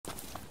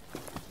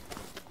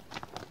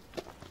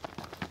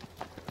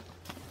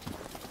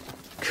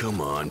Come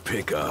on,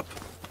 pick up.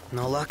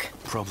 No luck?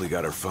 Probably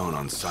got her phone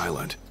on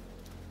silent.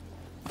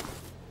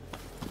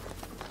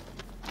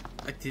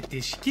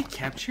 Did she get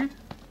captured?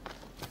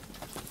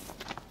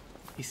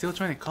 He's still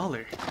trying to call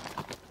her.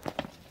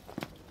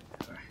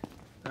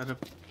 That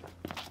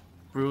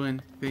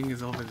ruined thing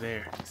is over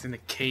there. It's in the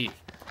cave.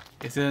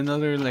 Is it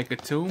another like a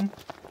tomb?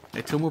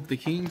 A tomb of the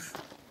kings?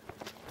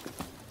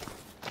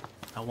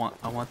 I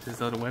want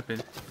this other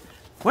weapon.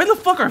 Why the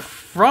fuck are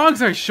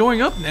frogs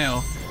showing up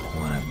now?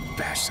 Wanna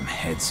bash some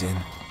heads in?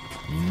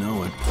 You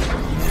know it.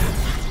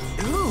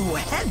 Ooh,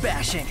 head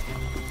bashing.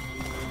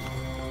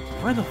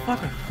 Why the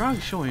fuck are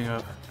frogs showing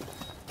up?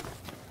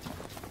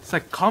 It's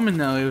like common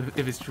now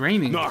if it's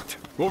raining. Knocked.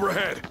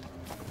 Overhead.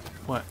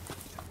 What?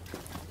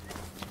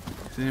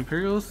 Is it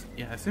Imperials?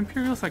 Yeah, it's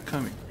Imperials like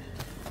coming.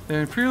 The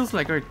Imperials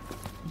like are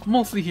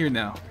mostly here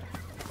now.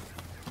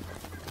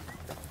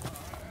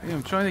 Hey,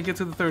 I'm trying to get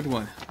to the third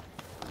one.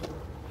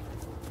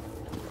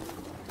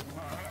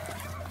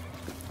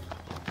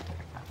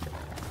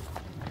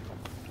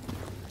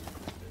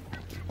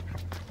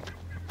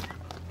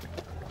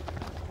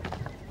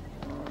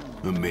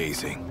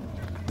 Amazing.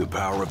 The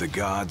power of the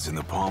gods in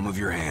the palm of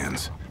your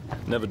hands.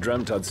 Never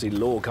dreamt I'd see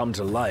law come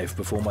to life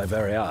before my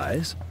very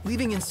eyes.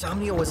 Leaving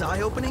Insomnia was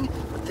eye-opening,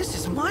 but this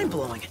is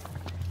mind-blowing.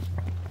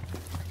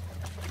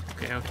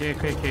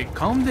 Okay.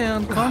 Calm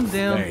down, calm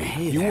down.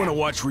 Hey, you want to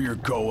watch where you're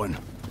going?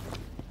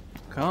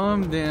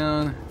 Calm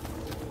down.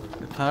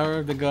 The power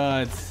of the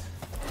gods.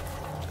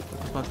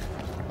 What the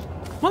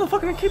fuck?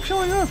 Motherfucker, they keep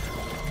showing up.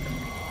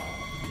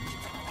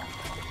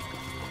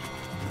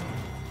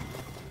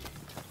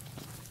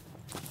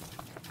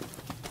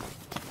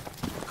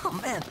 Oh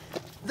man,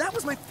 that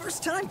was my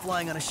first time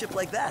flying on a ship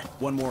like that.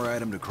 One more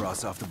item to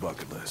cross off the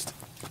bucket list.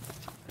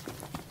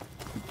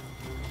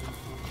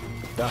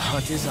 The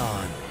hunt is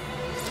on.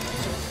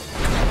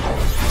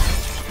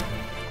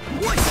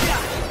 The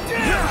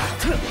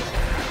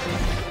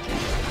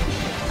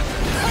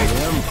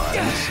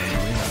Empire sent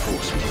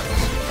reinforcements.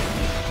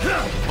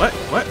 What?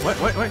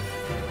 What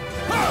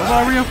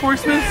about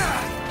reinforcements?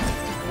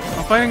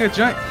 I'm fighting a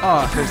giant.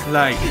 Oh, there's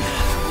light.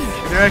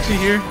 They're actually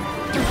here.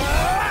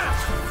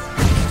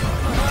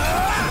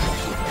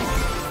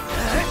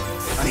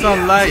 I saw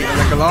light,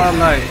 like a lot of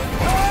light.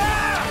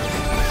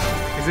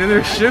 Is it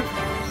their ship?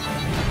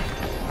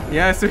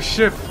 Yeah, it's their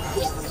ship.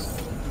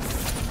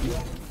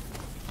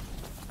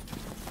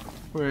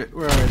 Where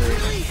are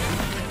they?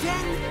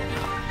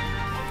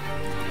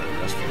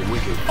 That's for the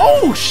wicked.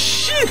 Oh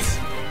shit!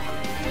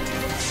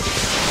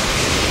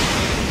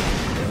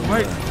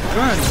 My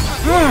gun!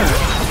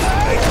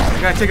 I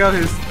gotta take out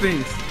his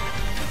things.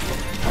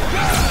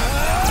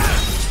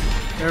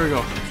 There we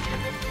go.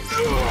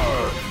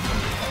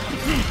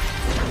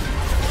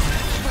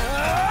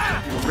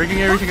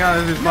 Breaking everything out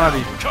of his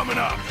body. Coming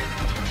up.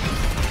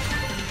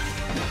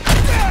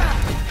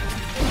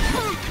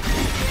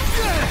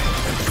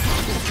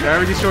 I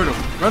already destroyed him.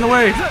 Run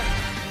away!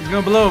 He's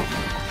gonna blow.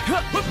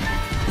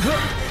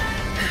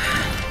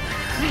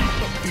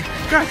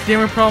 God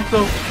damn it,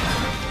 Prompto.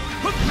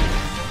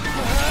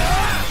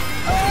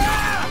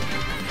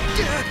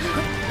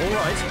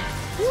 Alright.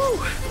 Woo!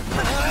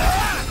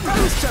 That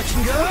was touch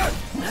and go.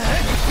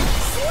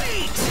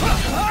 Sweet!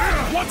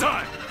 One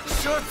time.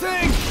 Sure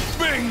thing.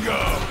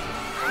 Bingo.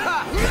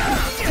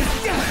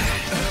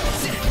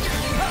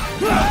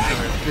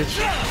 Bitch.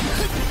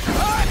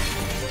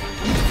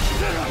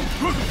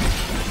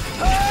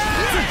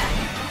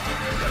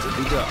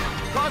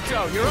 Prompto,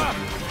 you're up.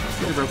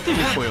 Bro, keep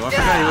it foil. I forgot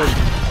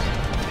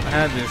I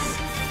had this.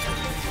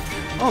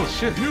 Oh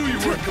shit. Knew you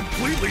weren't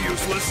completely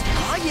useless.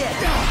 Oh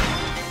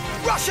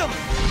yeah! Rush him!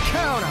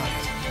 Count on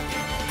it.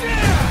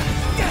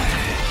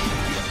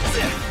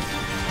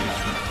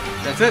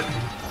 That's it?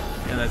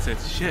 Yeah, that's it.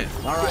 Shit.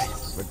 Alright,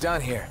 we're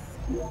done here.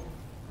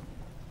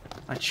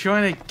 I'm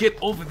trying to get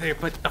over there,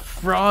 but a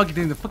frog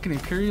and the fucking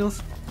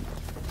Imperials?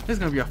 There's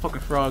gonna be a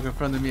fucking frog in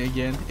front of me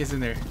again, isn't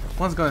there?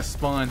 One's gonna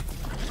spawn.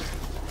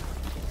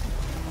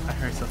 I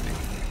heard something.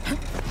 What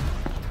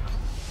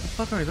the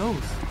fuck are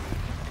those?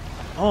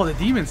 Oh, the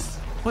demons.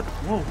 What?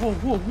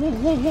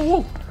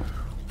 Whoa.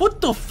 What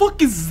the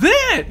fuck is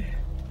that?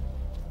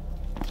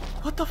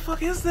 What the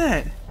fuck is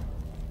that?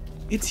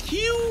 It's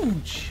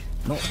huge.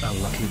 Not a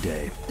lucky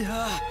day.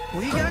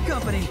 We got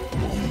company.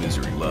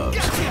 Misery loves.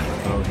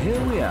 Oh,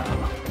 here we are.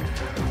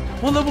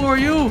 What level are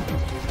you?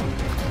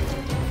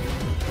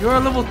 You're a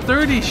level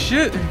 30,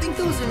 shit. I think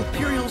those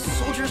Imperial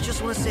soldiers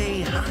just want to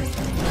say hi.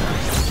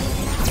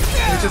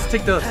 Let's just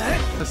take the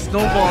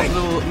snowball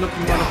little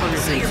looking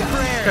motherfuckers here.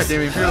 God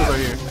damn it, Imperials are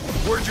here.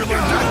 Where'd you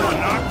learn that one,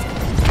 Knocked?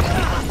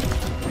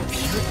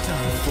 You're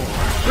done for.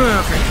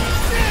 Okay.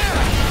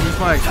 Use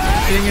my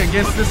thing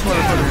against this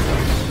motherfucker.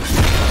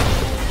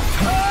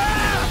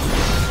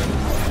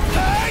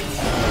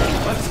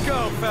 Let's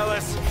go,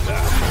 fellas.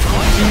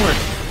 Teamwork.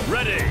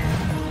 Ready.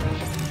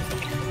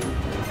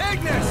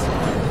 Ignis.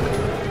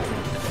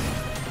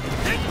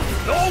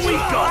 All we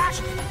got.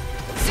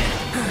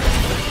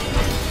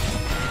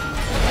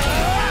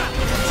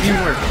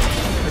 Teamwork.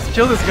 Let's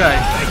kill this guy.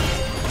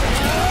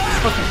 He's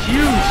fucking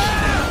huge.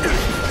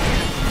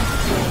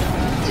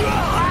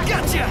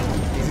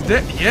 he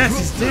dead? Yes,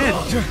 he's dead.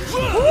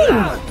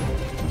 Ooh.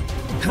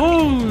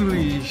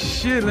 Holy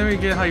shit! Let me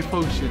get high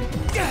potion.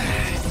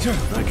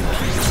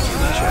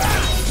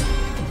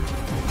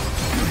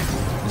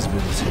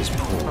 Visibility's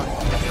poor.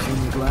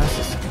 Clean the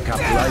glasses.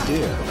 Capital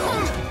idea.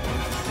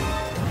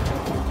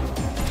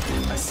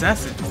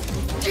 Assassin. What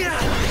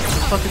the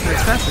fuck is an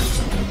assassin?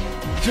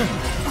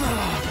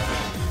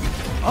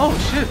 Oh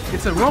shit!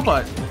 It's a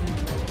robot. I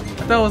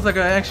thought it was like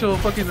an actual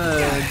fucking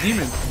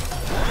demon.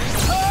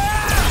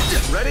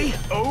 Ready?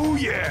 Oh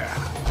yeah!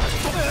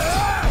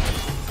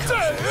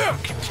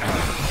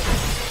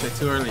 Shit,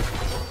 too early.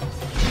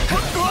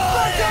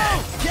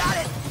 Got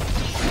it!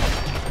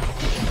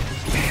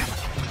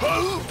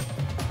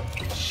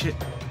 Shit.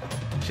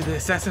 Shit, the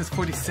assassin's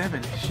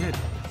 47. Shit.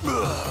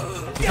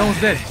 He's almost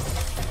dead.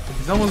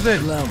 He's almost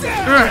dead.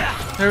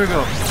 There we go.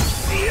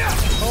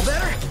 All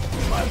better?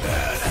 My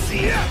bad.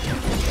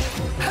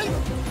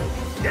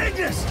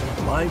 Ignis!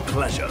 My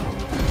pleasure.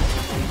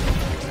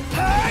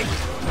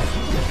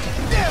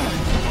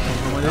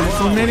 Oh, there's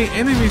so many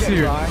enemies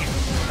here.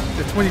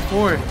 The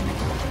 24.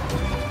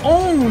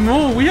 Oh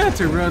no, we have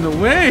to run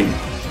away.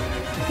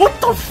 What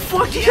the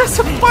fuck? He has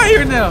a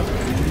fire now.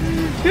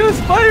 He has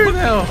fire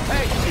now.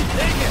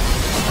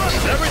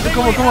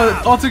 Come on, come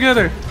on, all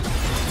together.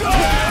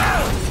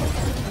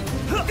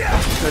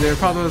 So there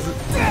probably was.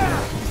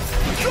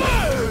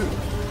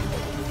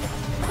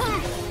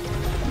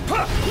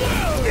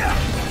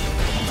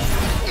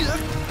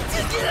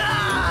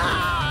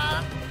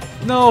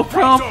 No,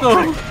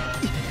 Prompto.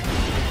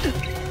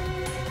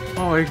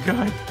 Oh my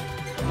god.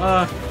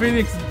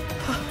 Phoenix,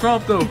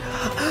 Prompto.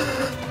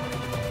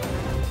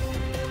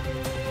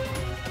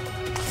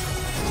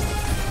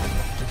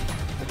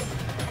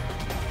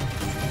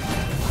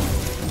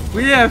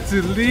 We have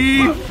to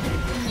leave.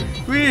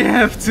 We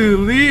have to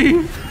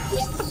leave.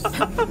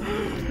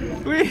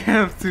 We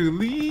have to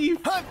leave.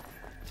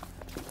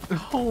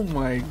 Oh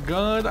my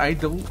god, I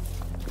don't.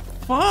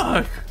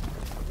 Fuck.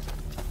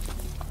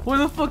 What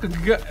the fuck?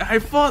 I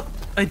fought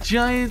a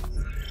giant.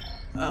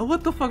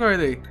 What the fuck are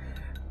they?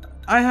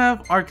 I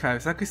have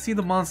archives. I can see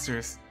the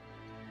monsters.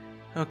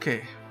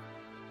 Okay.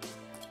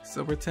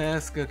 Silver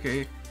task.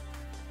 Okay.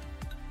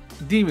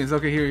 Demons.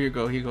 Okay, here you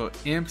go. Here you go.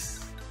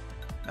 Imps.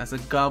 That's a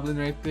goblin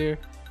right there.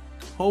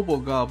 Hobo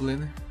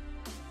goblin.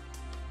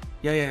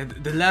 Yeah.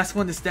 The last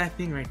one is that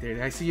thing right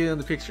there. I see it on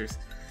the pictures.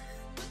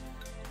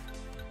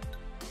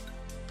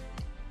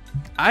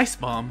 Ice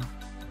bomb.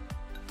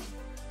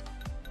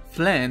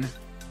 Flan.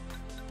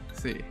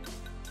 Let's see.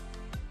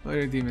 What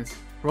are demons?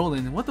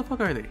 Roland. What the fuck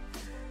are they?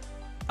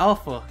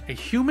 Alpha, a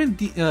human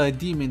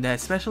demon that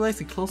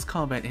specializes in close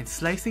combat and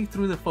slicing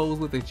through the foes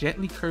with a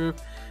gently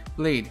curved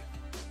blade.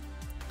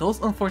 Those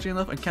unfortunate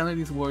enough encounter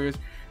these warriors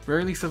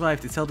rarely survive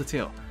to tell the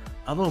tale.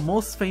 Although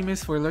most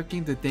famous for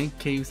lurking the dank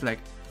caves like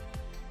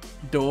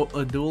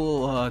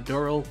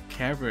Doral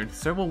Cavern,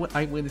 several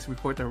eyewitnesses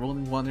report that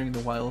Roland wandering the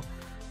wild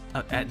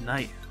at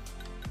night.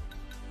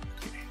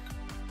 Okay.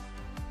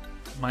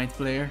 Mind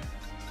Flayer.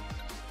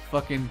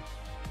 Fucking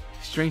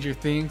Stranger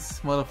Things,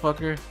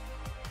 motherfucker.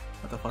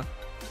 What the fuck?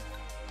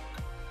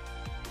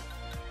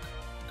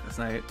 That's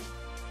not it.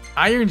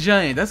 Iron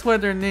Giant, that's what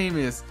their name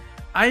is.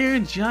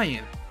 Iron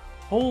Giant.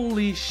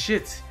 Holy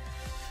shit.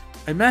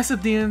 A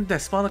massive demon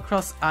that spawned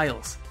across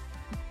eels.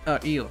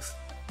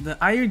 The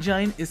Iron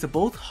Giant is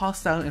both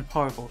hostile and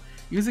powerful,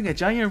 using a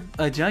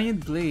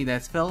giant blade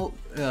that's to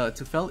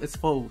fell its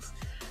foes.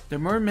 The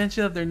mere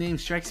mention of their name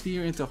strikes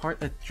fear into the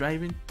heart of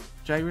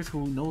drivers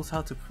who knows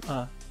how to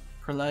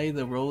ply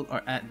the road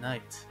or at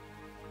night.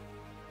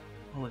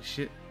 Holy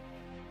shit.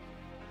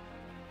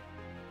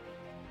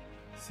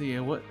 See,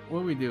 what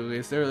we do?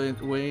 Is there a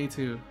way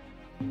to?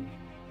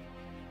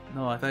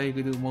 No, I thought you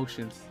could do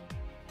motions,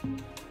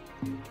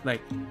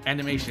 like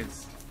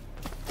animations.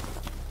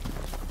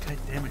 God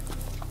damn it!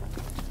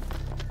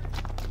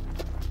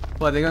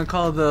 What, they gonna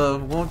call the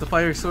one with the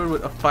fire sword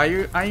with a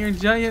fire Iron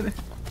Giant?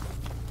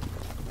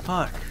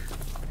 Fuck!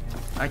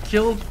 I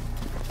killed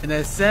an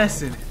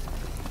assassin.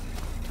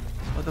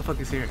 What the fuck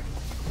is here?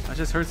 I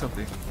just heard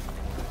something.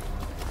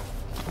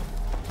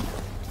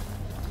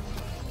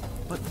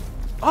 What?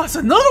 Oh, it's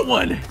another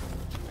one!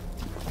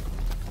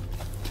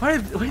 Why are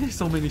there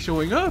so many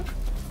showing up?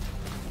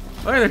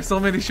 Why are there so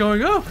many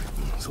showing up?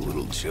 It's a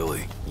little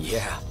chilly.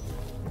 Yeah.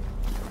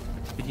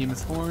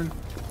 Behemoth's horn.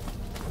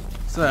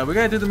 So yeah, we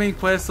gotta do the main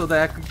quest so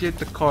that I could get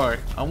the car.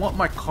 I want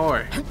my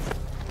car.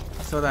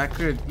 So that I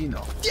could, you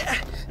know,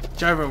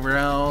 drive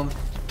around,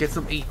 get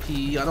some AP.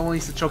 I don't want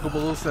to use the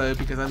chocobos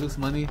because I lose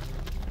money.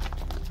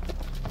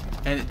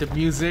 And the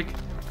music.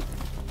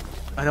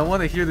 I don't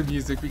want to hear the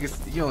music because,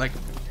 you know, like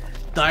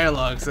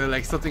dialogues or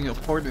like something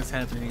important is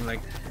happening.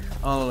 Like,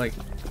 oh, like,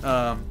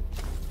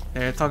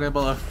 they're talking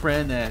about a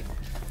friend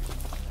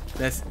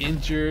that's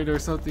injured or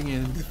something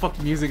and the fuck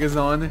music is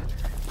on.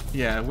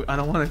 Yeah, I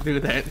don't want to do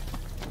that.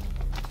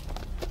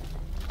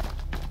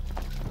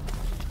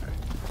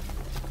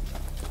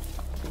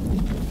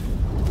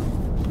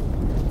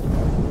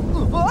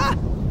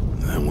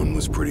 That one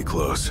was pretty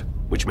close.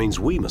 Which means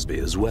we must be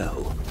as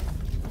well.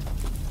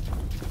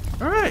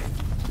 Alright,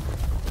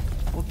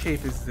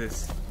 cave is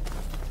this?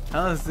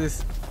 How is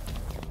this?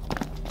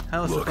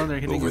 How is the Look, thunder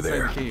hitting over inside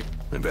there. the cave?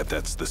 I bet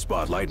that's the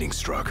spot lightning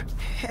struck.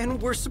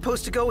 And we're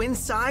supposed to go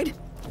inside?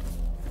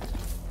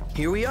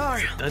 Here we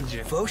are.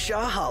 Dungeon.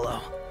 Fosha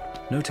Hollow.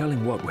 No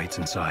telling what waits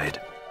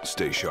inside.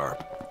 Stay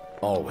sharp.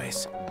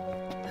 Always.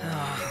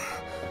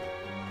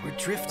 We're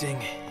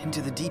drifting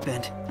into the deep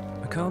end.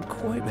 I can't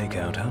quite make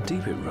out how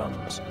deep it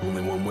runs.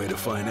 Only one way to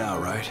find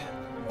out, right?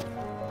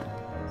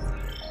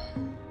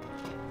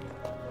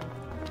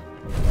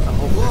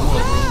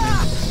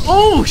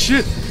 Oh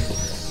shit!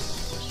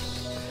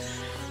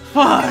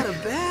 Fuck! Got a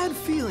bad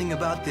feeling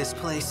about this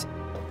place.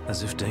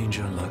 As if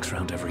danger lurks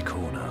round every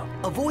corner.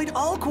 Avoid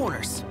all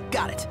corners.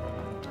 Got it.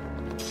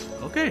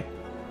 Okay.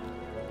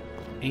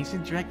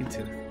 Ancient dragon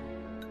tooth.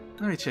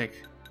 Let me check.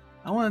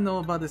 I want to know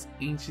about this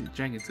ancient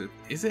dragon tooth.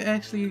 Is it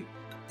actually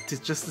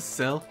just a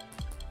cell?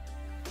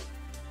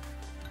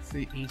 It's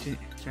the ancient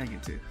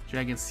dragon tooth.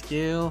 Dragon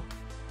scale.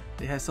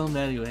 It has some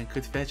value and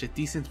could fetch a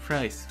decent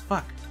price.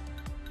 Fuck.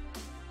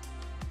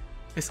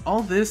 Is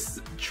all this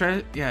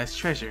yeah, it's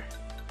treasure.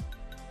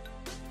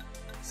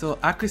 So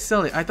I could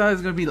sell it. I thought it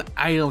was gonna be like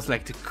items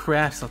like to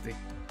craft something.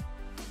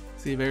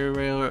 See, very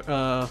rare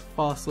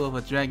fossil of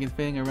a dragon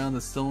fang around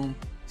the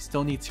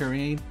stony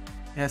terrain.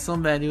 It has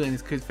some value and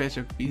it could fetch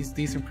a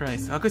decent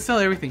price. I could sell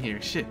everything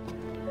here. Shit.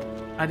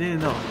 I didn't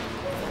know.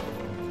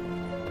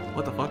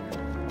 What the fuck?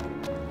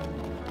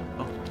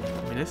 Oh,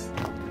 give me this.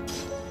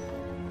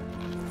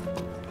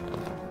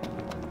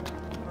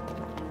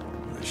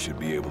 I should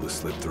be able to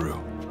slip through.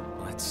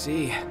 Let's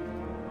see.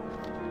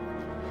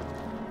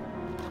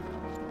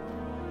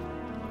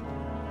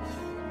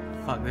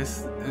 Fuck,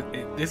 this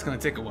is gonna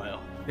take a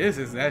while. This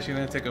is actually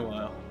gonna take a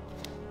while.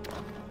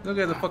 Look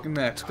at the fucking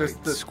map. Tight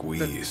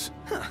squeeze.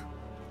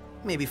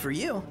 Maybe for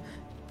you.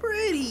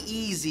 Pretty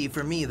easy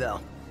for me, though.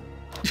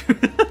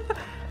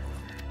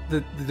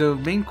 The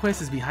main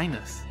quest is behind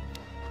us,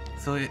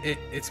 so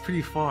it's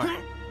pretty far.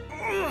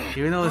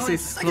 Even though it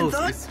says it's close,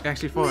 it's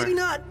actually far. Maybe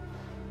not.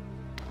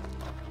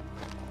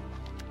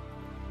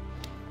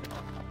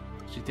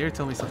 She dare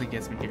tell me something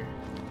gets me here.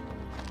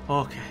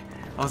 Okay,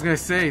 I was gonna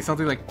say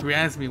something like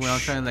grabs me when I'm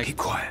trying to like. Keep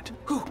quiet.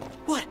 Who?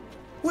 What?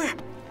 Where?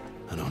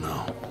 I don't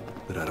know,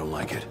 but I don't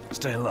like it.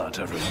 Stay alert,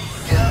 everyone.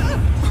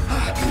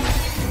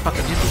 Fuck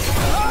it.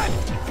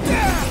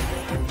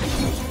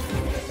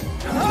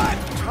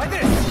 Try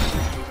this.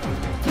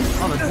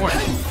 Oh, there's more.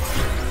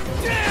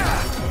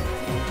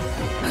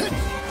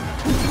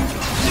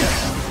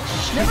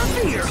 Never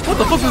fear. What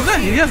the fuck was that?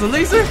 He has a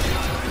laser?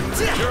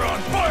 You're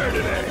on fire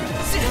today!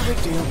 No big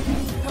deal.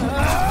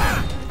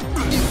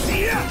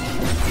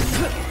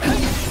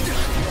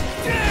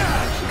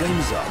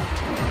 Game's up.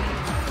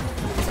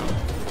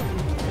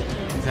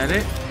 Is that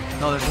it?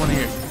 No, there's one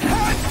here.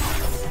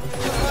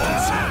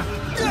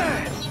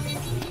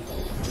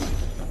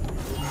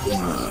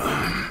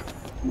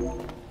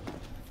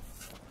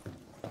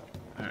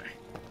 Alright.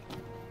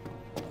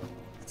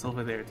 It's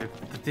over there. The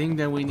thing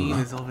that we need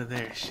is over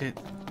there. Shit.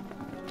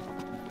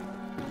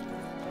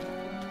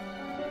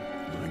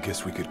 I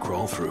guess we could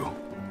crawl through.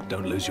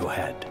 Don't lose your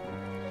head.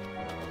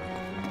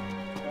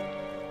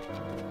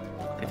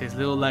 Okay, there's a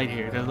little light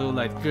here. There's a little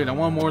light. Good, I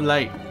want more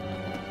light.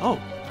 Oh.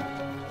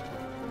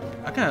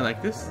 I kinda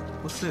like this.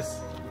 What's this?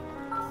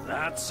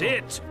 That's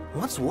it.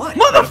 What's what?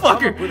 Come up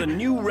Motherfucker! with a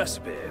new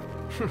recipe.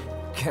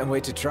 Can't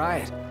wait to try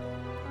it.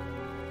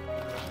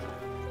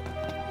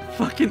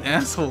 Fucking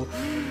asshole.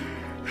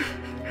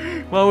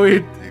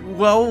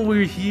 While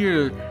we're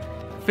here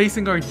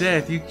facing our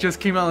death, you just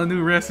came out with a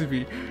new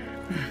recipe.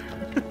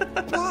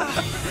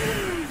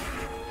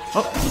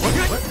 Oh,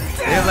 what?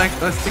 Yeah, like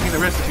us taking the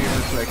recipe, it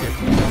looks like it.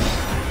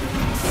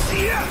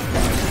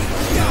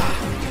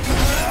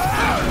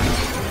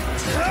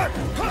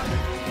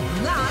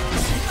 Not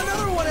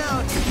another one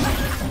out.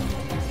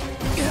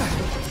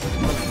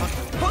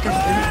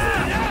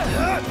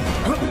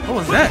 What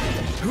was that?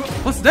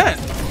 What's that?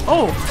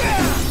 Oh!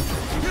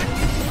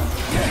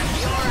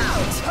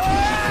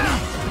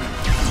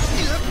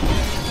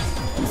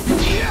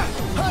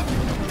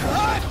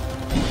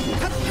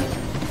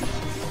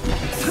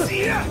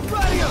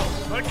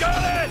 I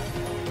got it!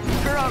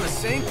 We're on the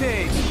same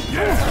page.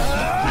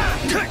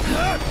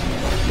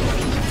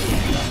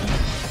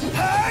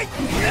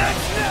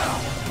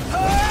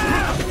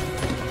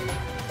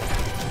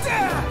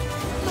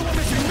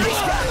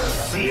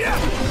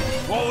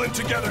 All in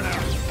together now.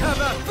 How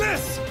about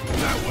this?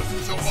 That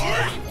wasn't so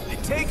hard.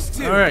 It takes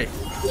two. Alright.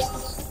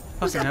 Was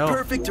Fucking that hell.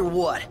 perfect or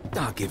what?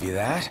 I'll give you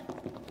that.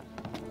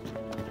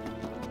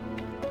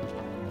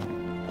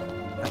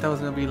 I thought it was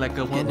gonna be like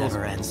one It of those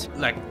never ends.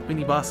 like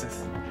mini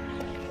bosses.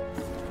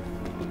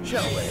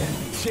 Shall we?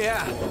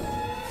 Yeah.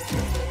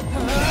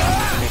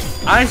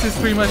 Ice is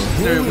pretty much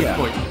their weak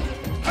point.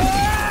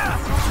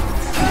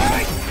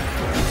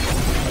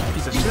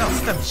 Piece of shit, I'll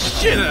step the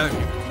shit out of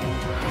you.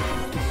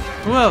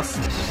 Who else?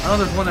 I know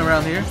there's one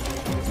around here.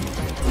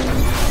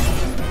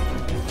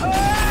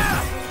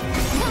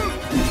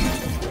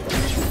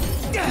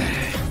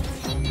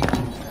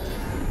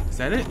 Is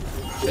that it?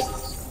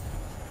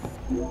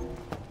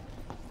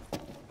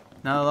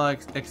 Not a lot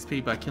of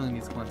XP by killing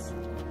these ones.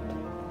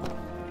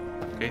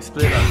 Okay,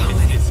 split it up.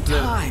 It's split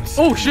up.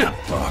 Oh shit!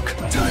 Fuck.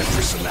 Time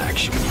for some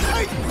action.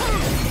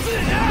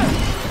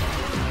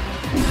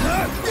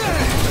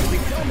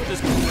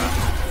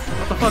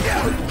 What the fuck?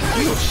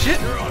 Oh shit!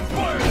 You're on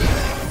fire.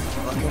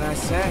 What can I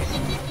say?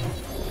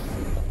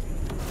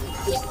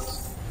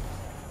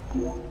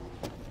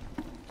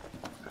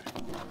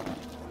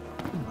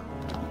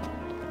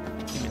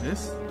 Give me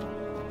this.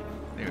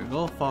 There we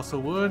go,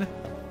 fossil wood.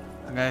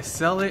 I'm gonna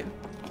sell it.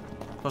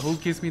 But who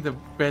gives me the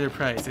better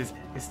price? Is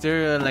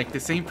there like the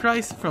same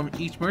price from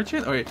each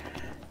merchant, or I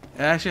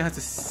actually have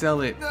to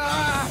sell it?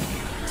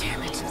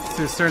 Damn it.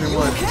 To a certain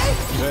one.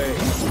 Hey,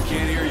 we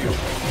can't hear you.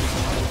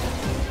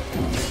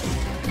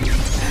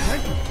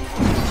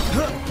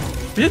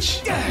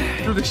 Bitch!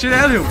 Throw the shit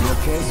out of him!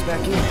 Okay,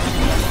 Specky?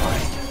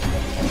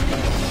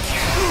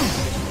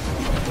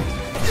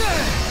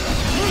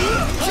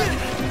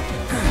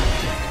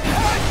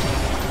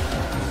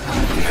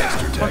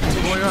 What is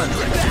going on?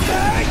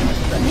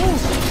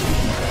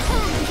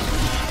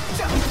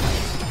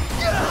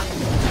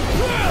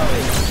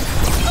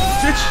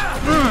 Bitch!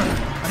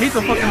 I hate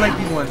the fucking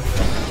lightning ones.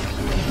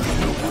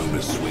 No room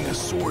to swing a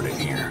sword in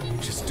here.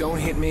 Just don't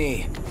hit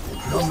me.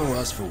 No more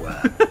else for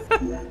what?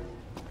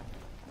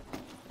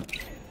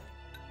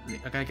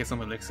 I gotta get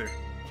some elixir.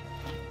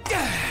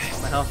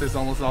 My health is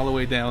almost all the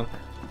way down.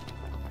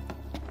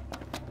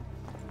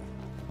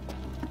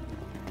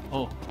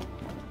 Oh. I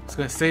was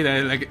gonna say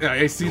that, like,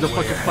 I see the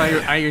fucking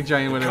fire iron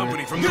giant, whatever.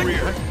 Company from the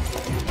rear.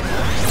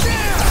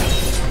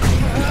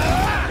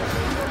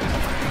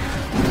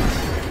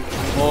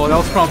 Oh, that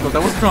was Prompto.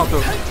 That was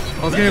Prompto.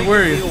 I was getting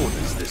worried.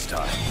 This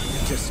time.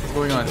 Just what's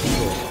going on?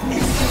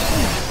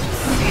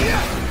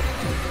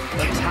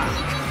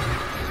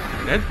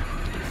 Dead?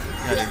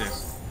 Yeah, they did.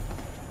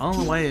 I don't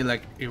know why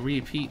it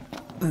repeat.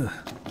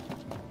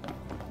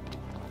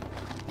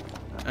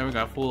 I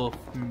got full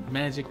of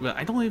magic, but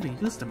I don't even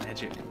use the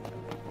magic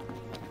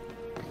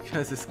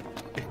because it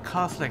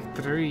costs like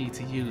 3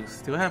 to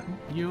use. Do I have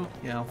you?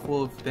 Yeah, I'm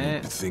full of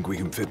that. You think we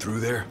can fit through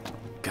there?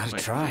 Gotta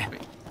Wait, try.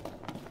 wait.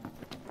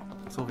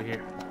 What's over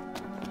here?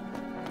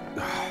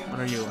 What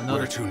are you? Another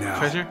Where to now?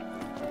 treasure?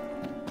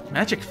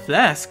 Magic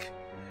flask?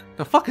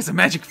 The fuck is a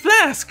magic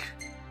flask?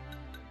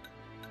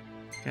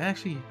 Can I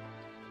actually?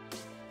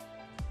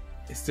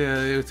 It's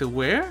a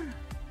where?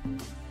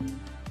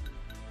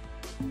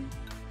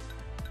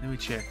 Let me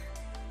check.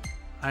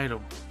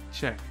 Item.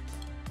 Check.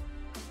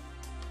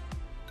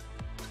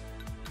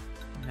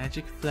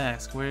 Magic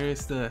flask. Where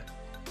is the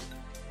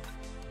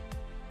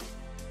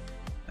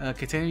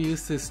container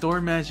used to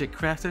store magic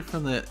crafted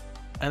from the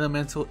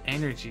elemental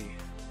energy?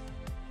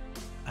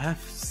 I have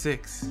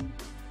 6.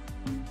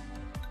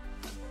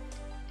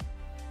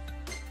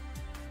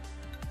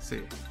 Let's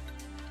see.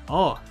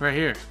 Oh, right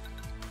here.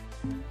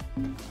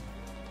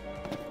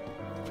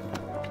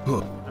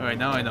 Alright,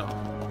 now I know.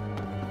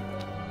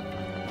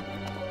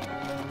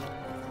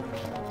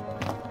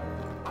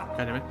 God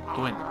damn it.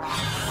 Go in.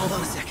 Hold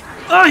on a sec.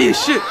 Oh, you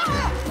shit!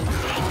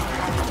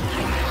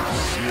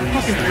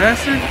 Fucking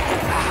bastard!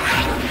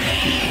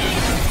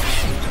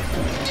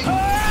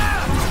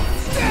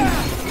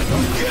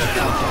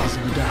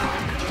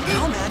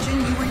 I'll imagine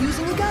you were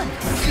using a gun.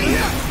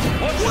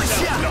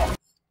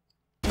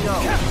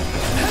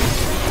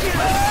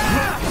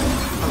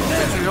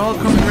 They're all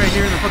coming right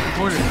here in the fucking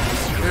corner.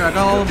 There, I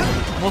got all of them.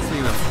 Mostly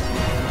of them.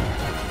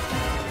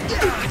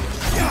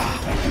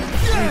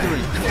 What are you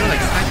doing? They're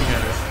like sniping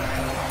at us.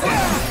 Oh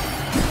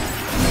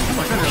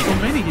my god, there's so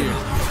many here.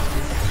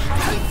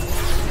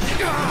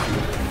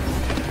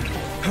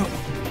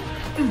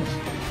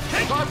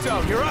 Prompto,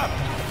 you're up!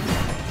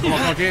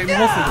 Oh, okay,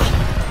 most of them.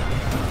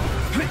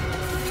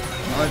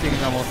 I think I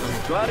got most of them.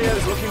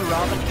 Gladio's looking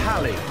rather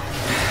pally.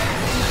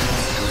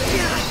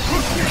 Oh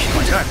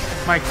my god.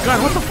 My god,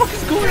 what the fuck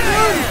is going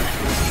on?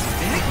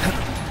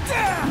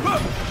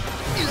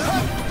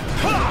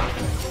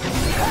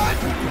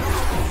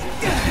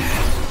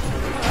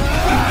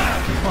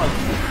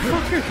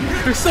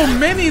 Motherfucker. There's so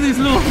many of these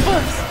little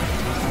fucks.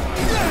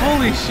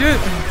 Holy shit.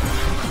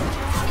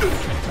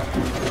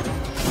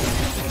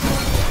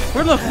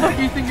 Where the fuck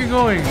do you think you're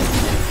going?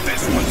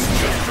 This one's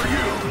just for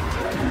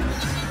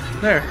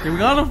you. There, we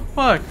got him?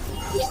 Fuck.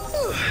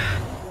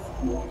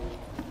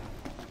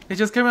 It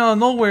just came out of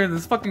nowhere in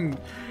this fucking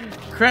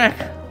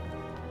crack.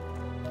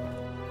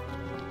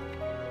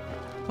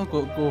 I'll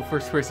go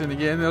first person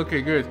again.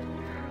 Okay, good.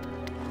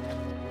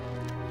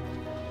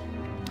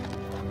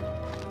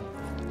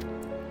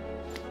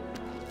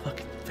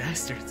 Fucking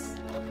bastards.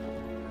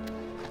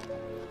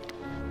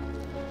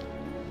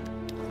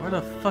 Where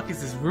the fuck is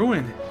this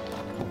ruin?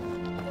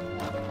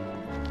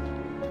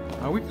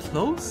 Are we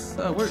close?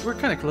 We're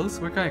kind of close.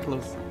 We're kind of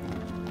close.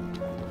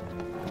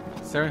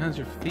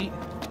 700 feet.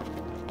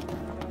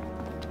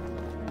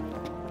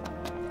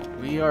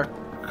 We are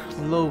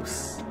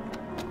close.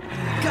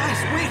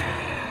 Guys, wait!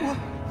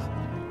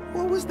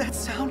 What was that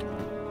sound?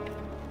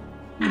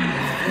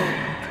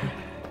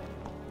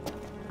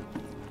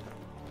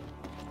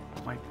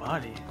 My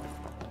body.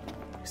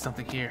 There's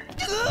something here.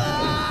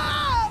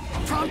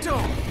 Prompto!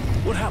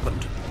 What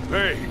happened?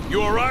 Hey,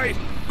 you alright?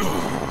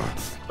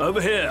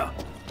 Over here.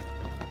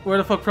 Where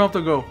the fuck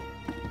Prompto go?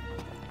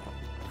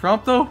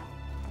 Prompto?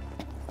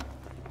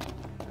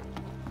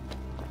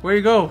 Where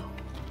you go?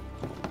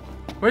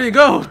 Where you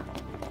go?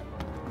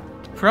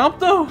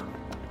 Prompto?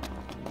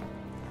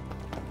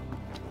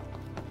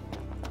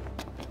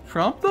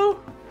 Prompto?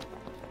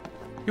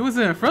 He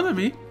wasn't in front of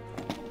me.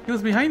 He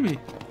was behind me.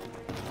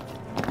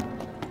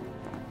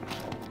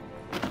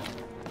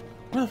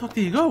 Where the fuck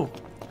did he go?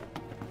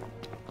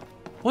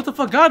 What the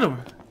fuck got him?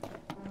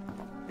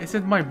 It's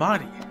in my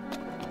body.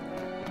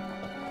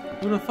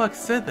 Who the fuck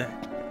said that?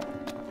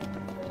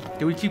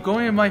 Do we keep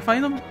going and might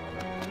find him?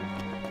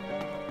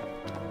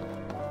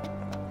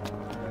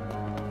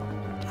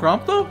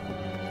 Prompto?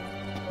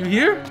 You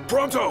here?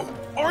 Prompto,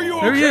 are you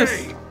There he is.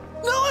 okay?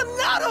 No, I'm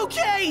not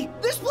okay!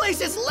 This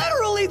place is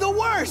literally the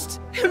worst!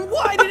 And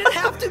why did it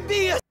have to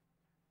be a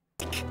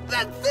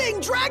That thing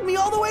dragged me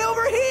all the way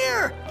over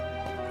here!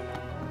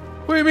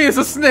 What do you mean it's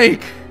a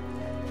snake?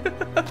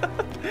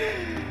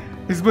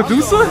 Is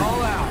Medusa?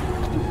 All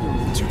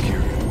out. Too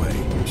carried away.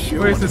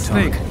 Where's the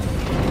snake?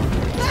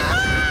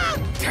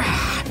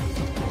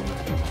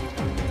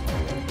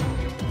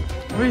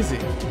 Where is he?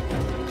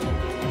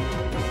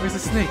 Where's the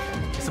snake?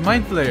 It's a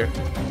mind flayer.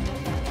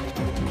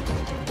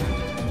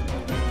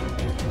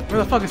 Where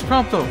the fuck is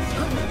Prompto?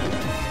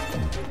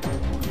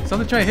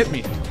 Something trying to hit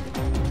me.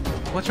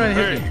 What's trying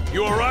to hit me? Hey,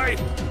 you alright?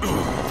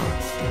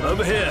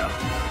 Over here.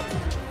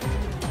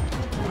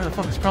 Where the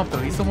fuck is Prompto?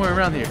 He's somewhere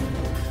around here.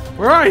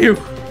 Where are you?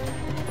 Do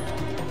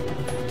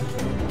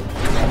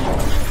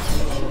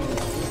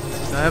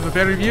I have a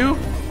better view?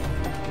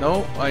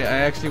 No, I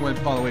actually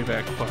went all the way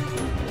back. Fuck.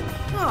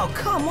 Oh,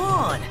 come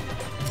on!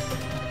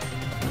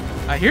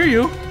 I hear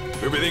you.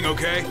 Everything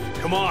okay?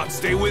 Come on,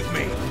 stay with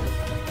me.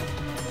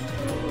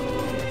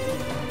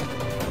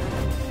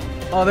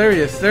 Oh, there he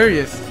is. There he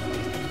is.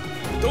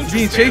 Don't He's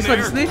being just stand chased by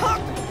the there. snake?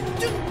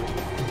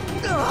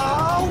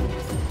 Oh!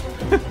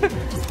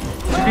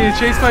 He's being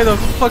chased by the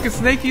fucking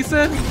snake, he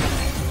said?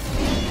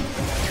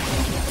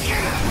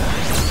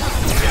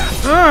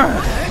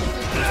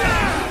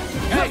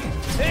 Hey,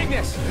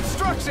 Ignis!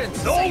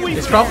 Instructions! No, we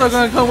Is Prompto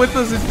gonna come with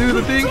us and do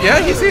the thing? Yeah,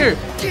 he's here.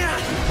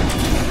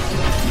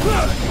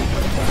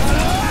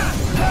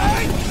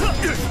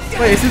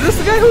 Wait, is this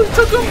the guy who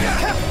took him?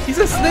 He's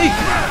a snake.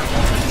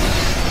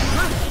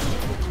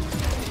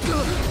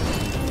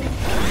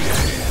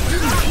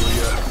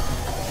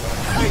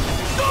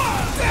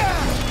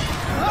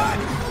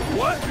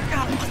 What?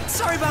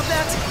 Sorry about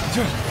that!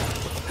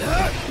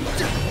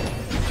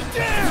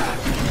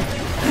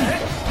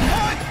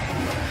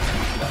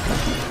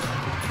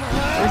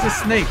 Where's the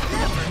snake?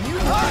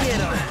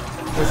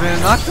 Was it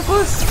an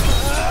octopus?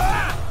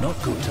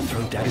 Not good to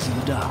throw daggers in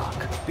the dark.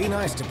 Be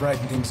nice to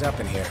brighten things up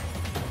in here.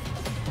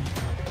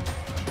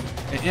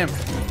 An imp.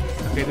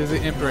 Okay, there's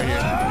an imp right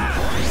here.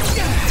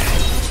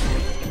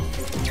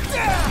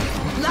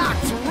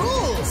 Locked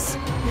rules!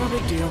 No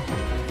big deal.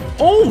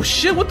 Oh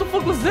shit, what the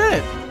fuck was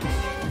that?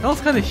 That was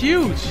kind of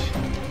huge.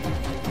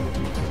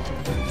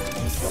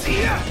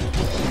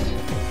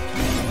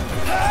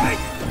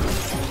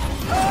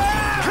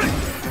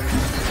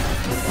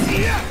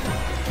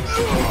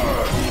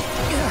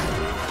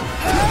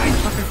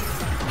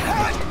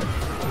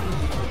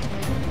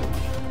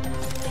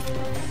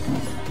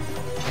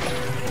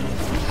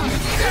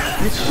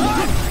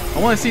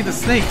 I want to see the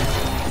snake.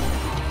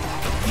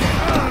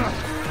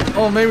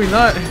 Oh, maybe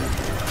not.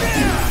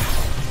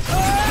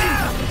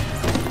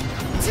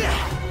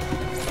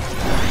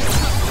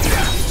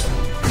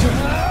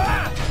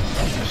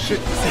 Shit.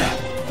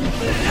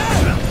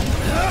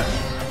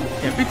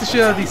 Yeah, beat the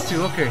shit out of these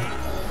two. Okay.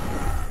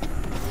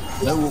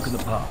 No walk in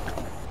the park.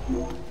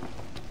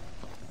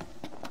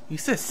 You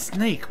said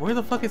snake. Where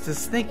the fuck is the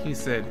snake you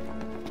said?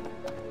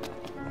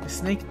 The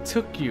snake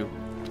took you.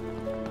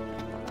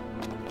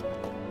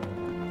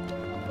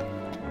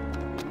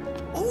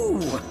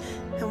 Ooh!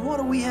 And what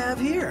do we have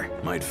here?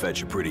 Might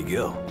fetch a pretty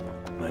gill.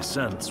 My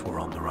sense we're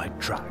on the right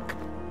track.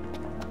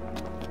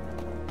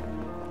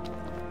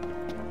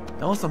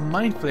 That was a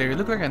mind flayer. It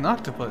looked like an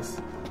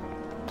octopus.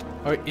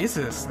 Or is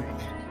it a snake?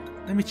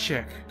 Let me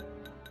check.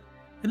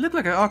 It looked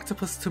like an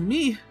octopus to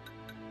me.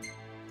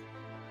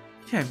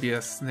 It can't be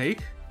a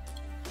snake.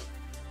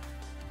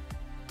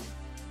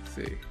 Let's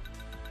see.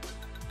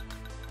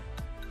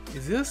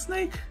 Is it a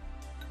snake?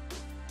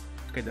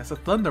 Okay, that's a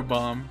thunder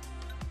bomb.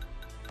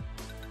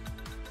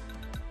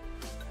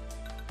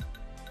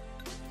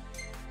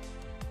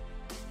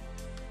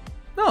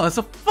 No, it's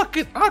a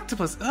fucking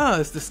octopus. Ugh,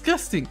 it's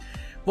disgusting.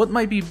 What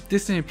might be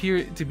distant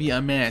appear to be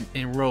a man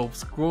in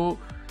robes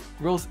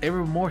grows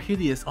ever more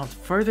hideous on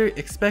further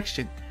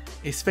inspection.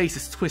 His face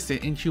is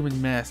twisted,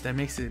 inhuman mask that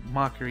makes it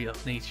mockery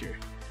of nature.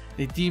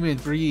 The demon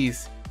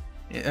breathes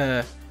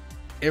ever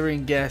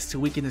in gas to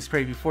weaken his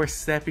prey before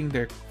sapping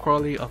their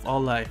quality of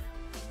all life.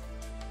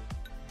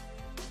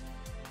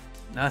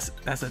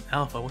 That's an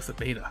alpha. What's a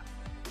beta?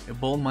 A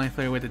bold mind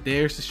flayer with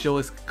dares to show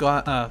his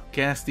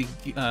ghastly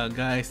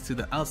guise to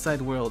the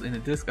outside world in the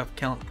disc of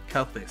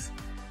Calthus.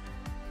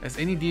 As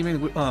any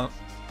demon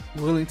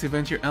willing to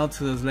venture out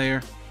to his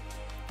lair,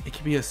 it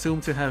can be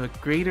assumed to have a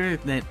greater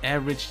than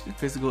average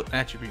physical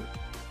attribute.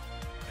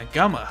 A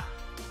gamma.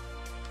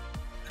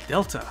 A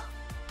delta.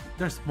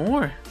 There's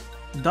more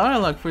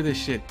dialogue for this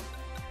shit.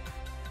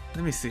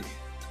 Let me see.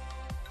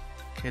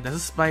 Okay, that's a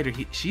spider.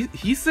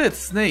 He said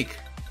snake.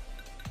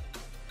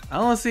 I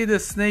don't see the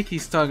snake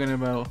he's talking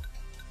about.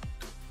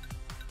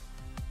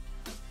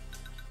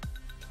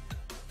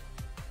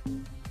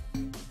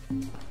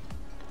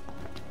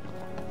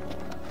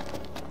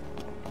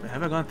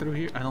 Have I gone through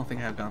here? I don't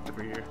think I have gone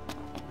through here.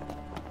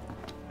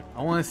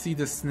 I want to see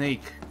the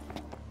snake.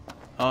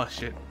 Oh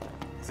shit.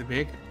 Is it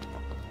big?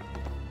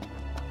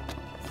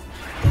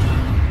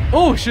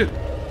 Oh shit!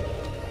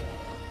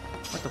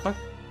 What the fuck?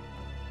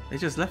 They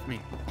just left me.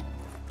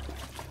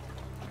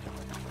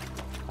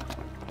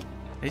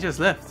 They just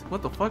left.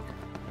 What the fuck?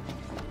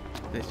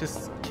 They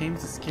just came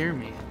to scare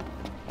me.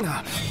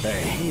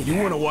 Hey, you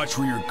want to watch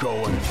where you're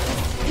going?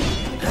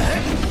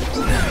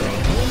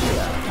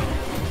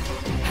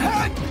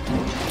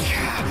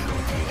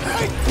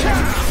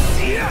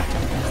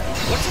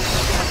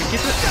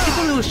 Get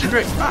the little shit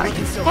right. Fuck!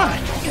 Is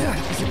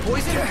it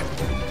poison?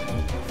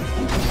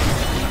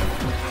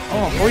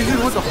 Oh, poison?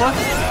 What the fuck?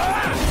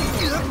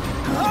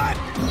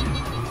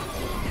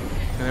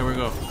 Okay, there we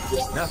go.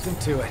 Nothing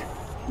to it.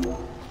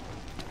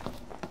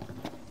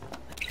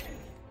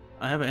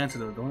 I have an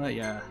antidote, don't I?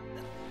 Yeah.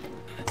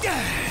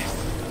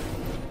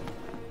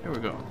 There we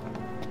go.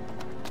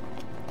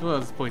 Who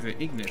else is poison?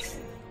 Ignis.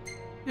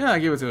 Yeah, I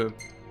give it to him.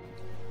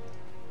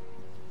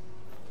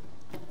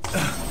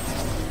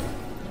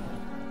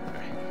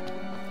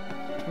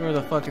 Where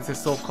the fuck is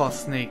this so-called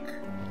snake?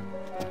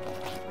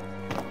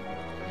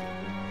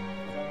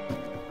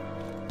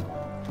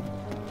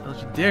 Don't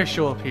you dare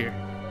show up here.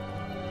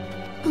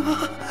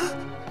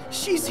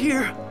 She's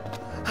here.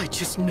 I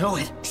just know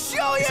it.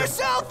 Show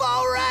yourself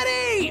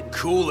already!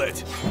 Cool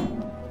it.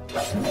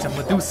 It's a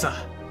Medusa.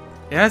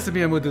 It has to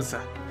be a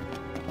Medusa.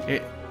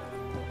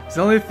 It's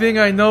the only thing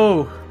I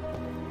know.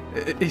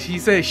 If he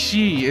says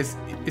she,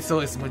 so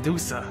it's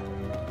Medusa.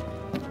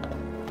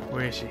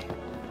 Where is she?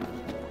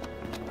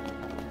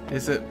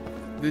 The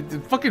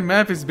fucking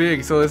map is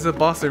big, so there's a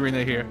boss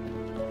arena here.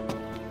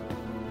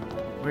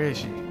 Where is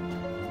she?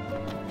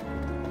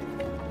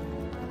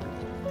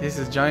 This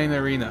is giant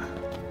arena.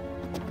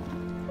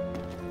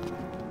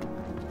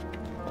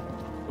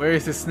 Where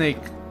is the snake?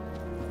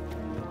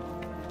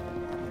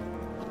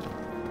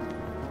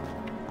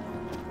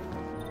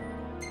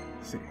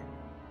 Let's see.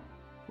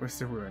 Where's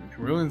the ruin?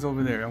 The ruin's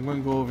over there. I'm gonna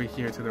go over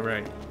here to the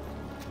right.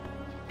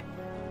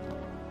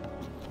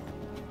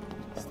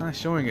 It's not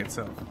showing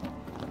itself.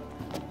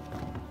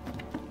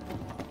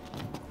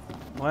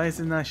 Why is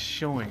it not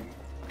showing?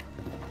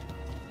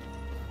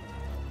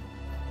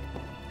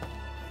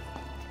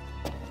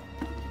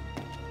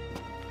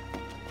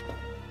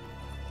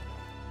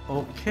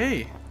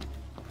 Okay.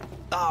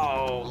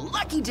 Oh,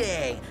 lucky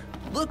day!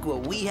 Look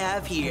what we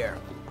have here.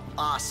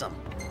 Awesome.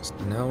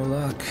 No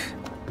luck.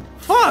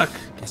 Fuck!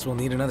 Guess we'll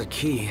need another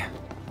key.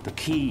 The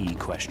key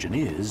question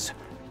is,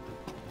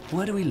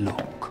 where do we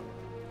look?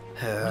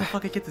 Where the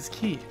fuck I get this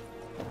key?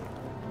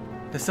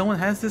 Does someone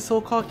has this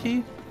so-called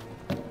key?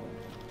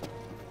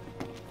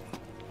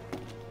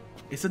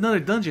 It's another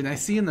dungeon I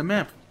see in the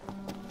map.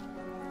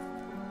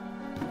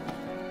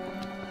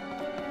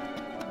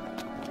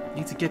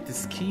 Need to get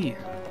this key.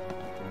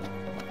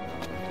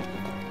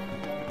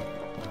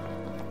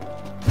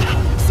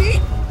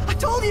 See? I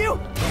told you!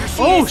 There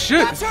she Oh, is. shit.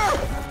 That's her!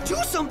 Do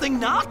something,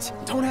 not!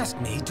 Don't ask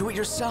me, do it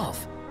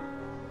yourself.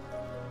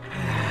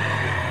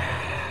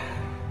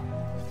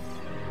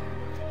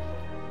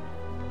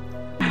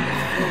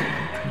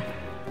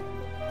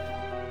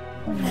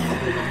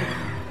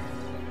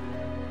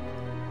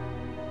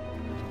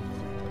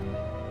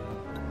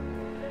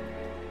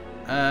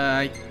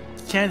 I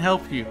can't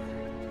help you.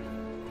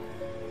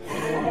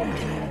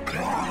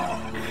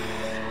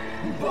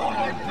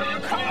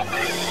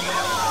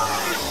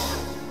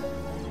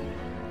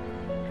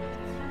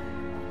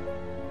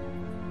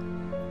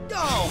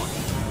 Oh,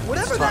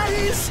 whatever that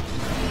is,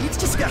 it's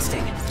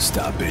disgusting.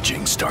 Stop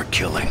bitching, start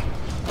killing.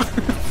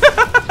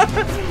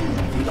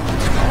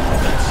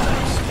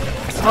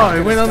 Oh,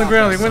 he went on the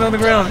ground, he went on the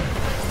ground.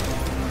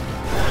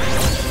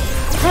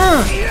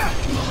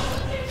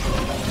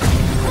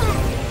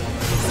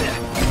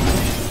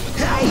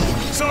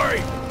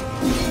 Sorry.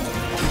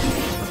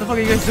 What the fuck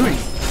are you guys doing?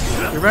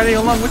 You're riding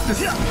along with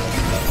this. What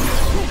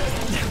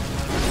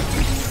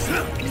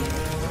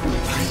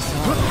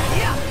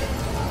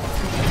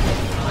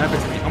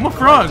happened to me? I'm a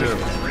frog.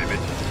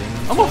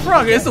 I'm a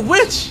frog. It's a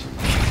witch.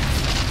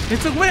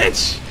 It's a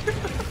witch.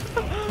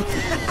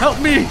 Help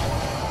me.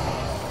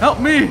 Help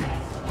me.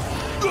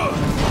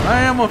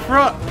 I am a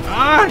frog.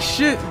 Ah,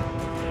 shit.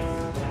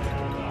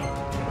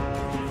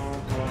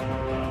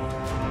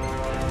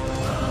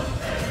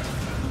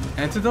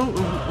 Antidote?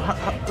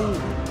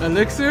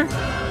 Elixir?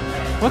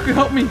 What could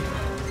help me?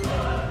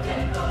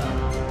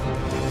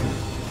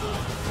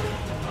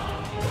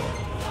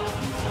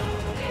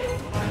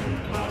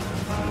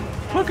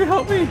 motherfucker,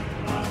 help me!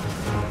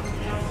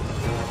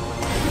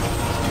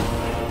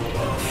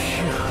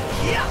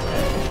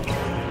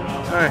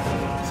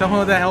 Alright,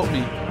 somehow that helped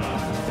me.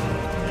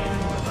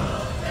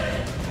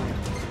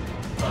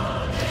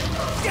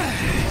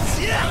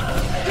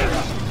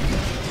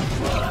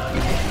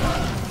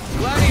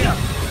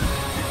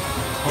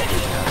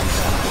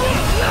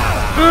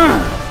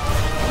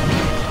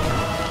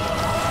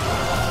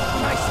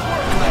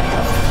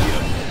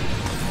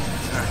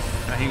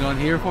 Alright, hang on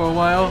here for a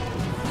while.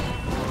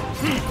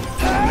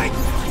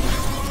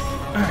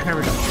 Alright, there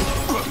we go.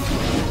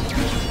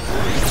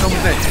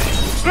 Someone's dead.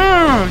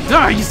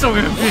 Die, you son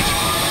of a bitch!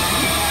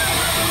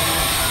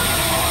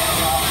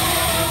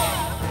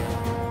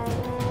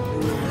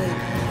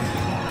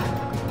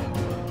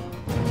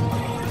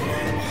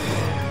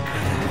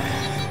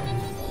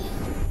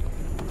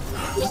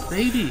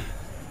 Baby!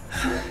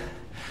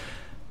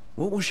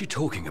 What was she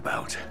talking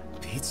about?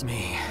 Beats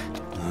me.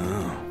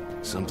 Oh,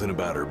 something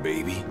about her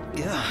baby.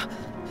 Yeah,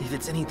 if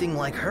it's anything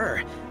like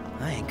her,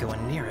 I ain't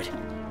going near it.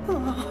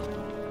 Oh.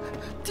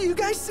 Do you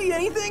guys see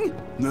anything?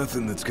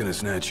 Nothing that's gonna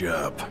snatch you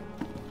up.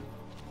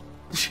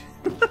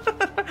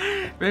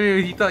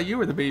 Maybe he thought you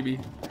were the baby.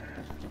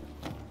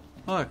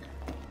 Look.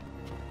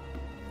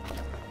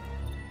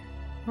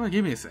 Oh,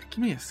 give me a sec. Give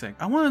me a sec.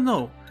 I want to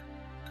know.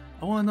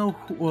 I want to know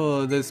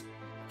who, this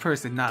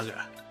person,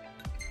 Naga.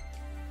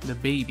 The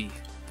baby.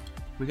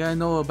 We gotta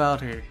know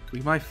about her. We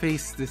might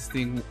face this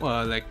thing,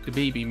 like the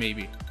baby,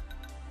 maybe.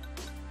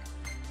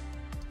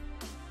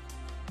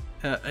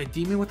 A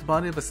demon with the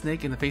body of a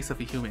snake and the face of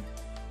a human.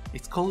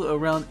 Its coat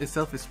around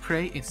itself is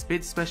prey and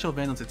spits special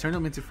venom to turn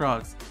them into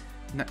frogs.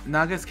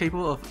 Naga is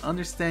capable of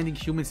understanding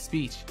human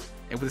speech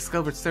and was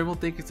discovered several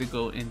decades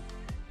ago in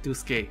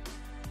Duske.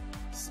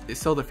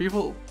 So the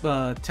fearful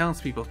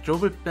townspeople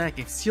drove it back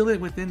and sealed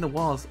it within the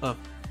walls of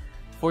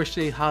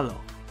Forche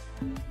Hollow.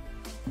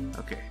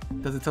 Okay,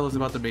 doesn't tell us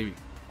about the baby.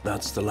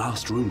 That's the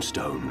last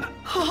runestone.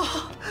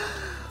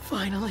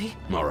 Finally.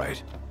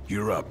 Alright,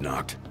 you're up,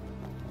 Noct.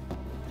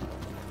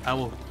 I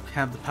will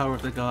have the power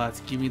of the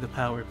gods. Give me the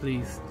power,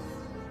 please.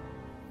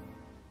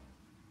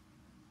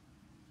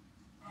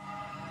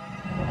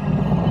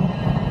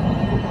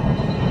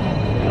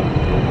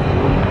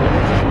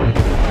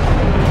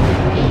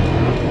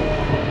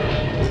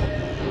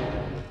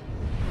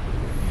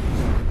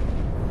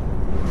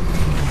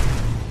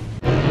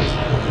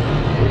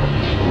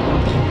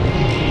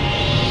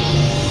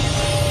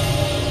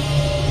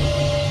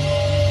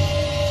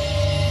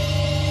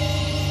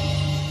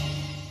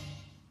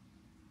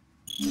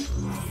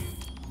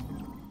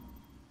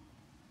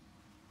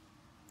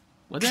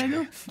 What did I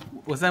do?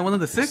 Was that one of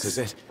the six? This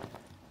is it.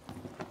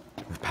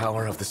 The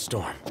power of the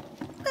storm.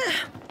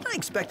 I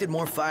expected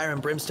more fire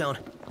and brimstone.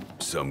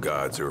 Some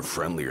gods are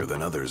friendlier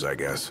than others, I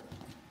guess.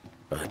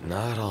 But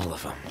not all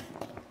of them.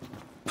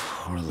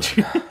 Poor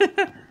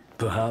Luna.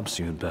 Perhaps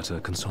you'd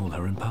better console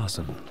her in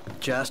person.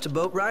 Just a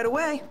boat ride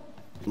away.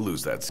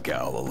 Lose that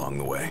scowl along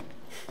the way.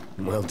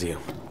 Will do.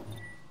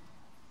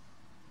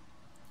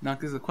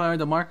 Noctis acquired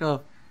the mark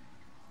of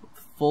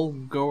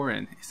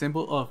Fulgoran,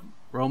 symbol of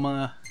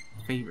Roma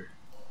favor.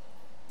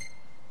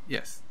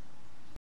 Yes.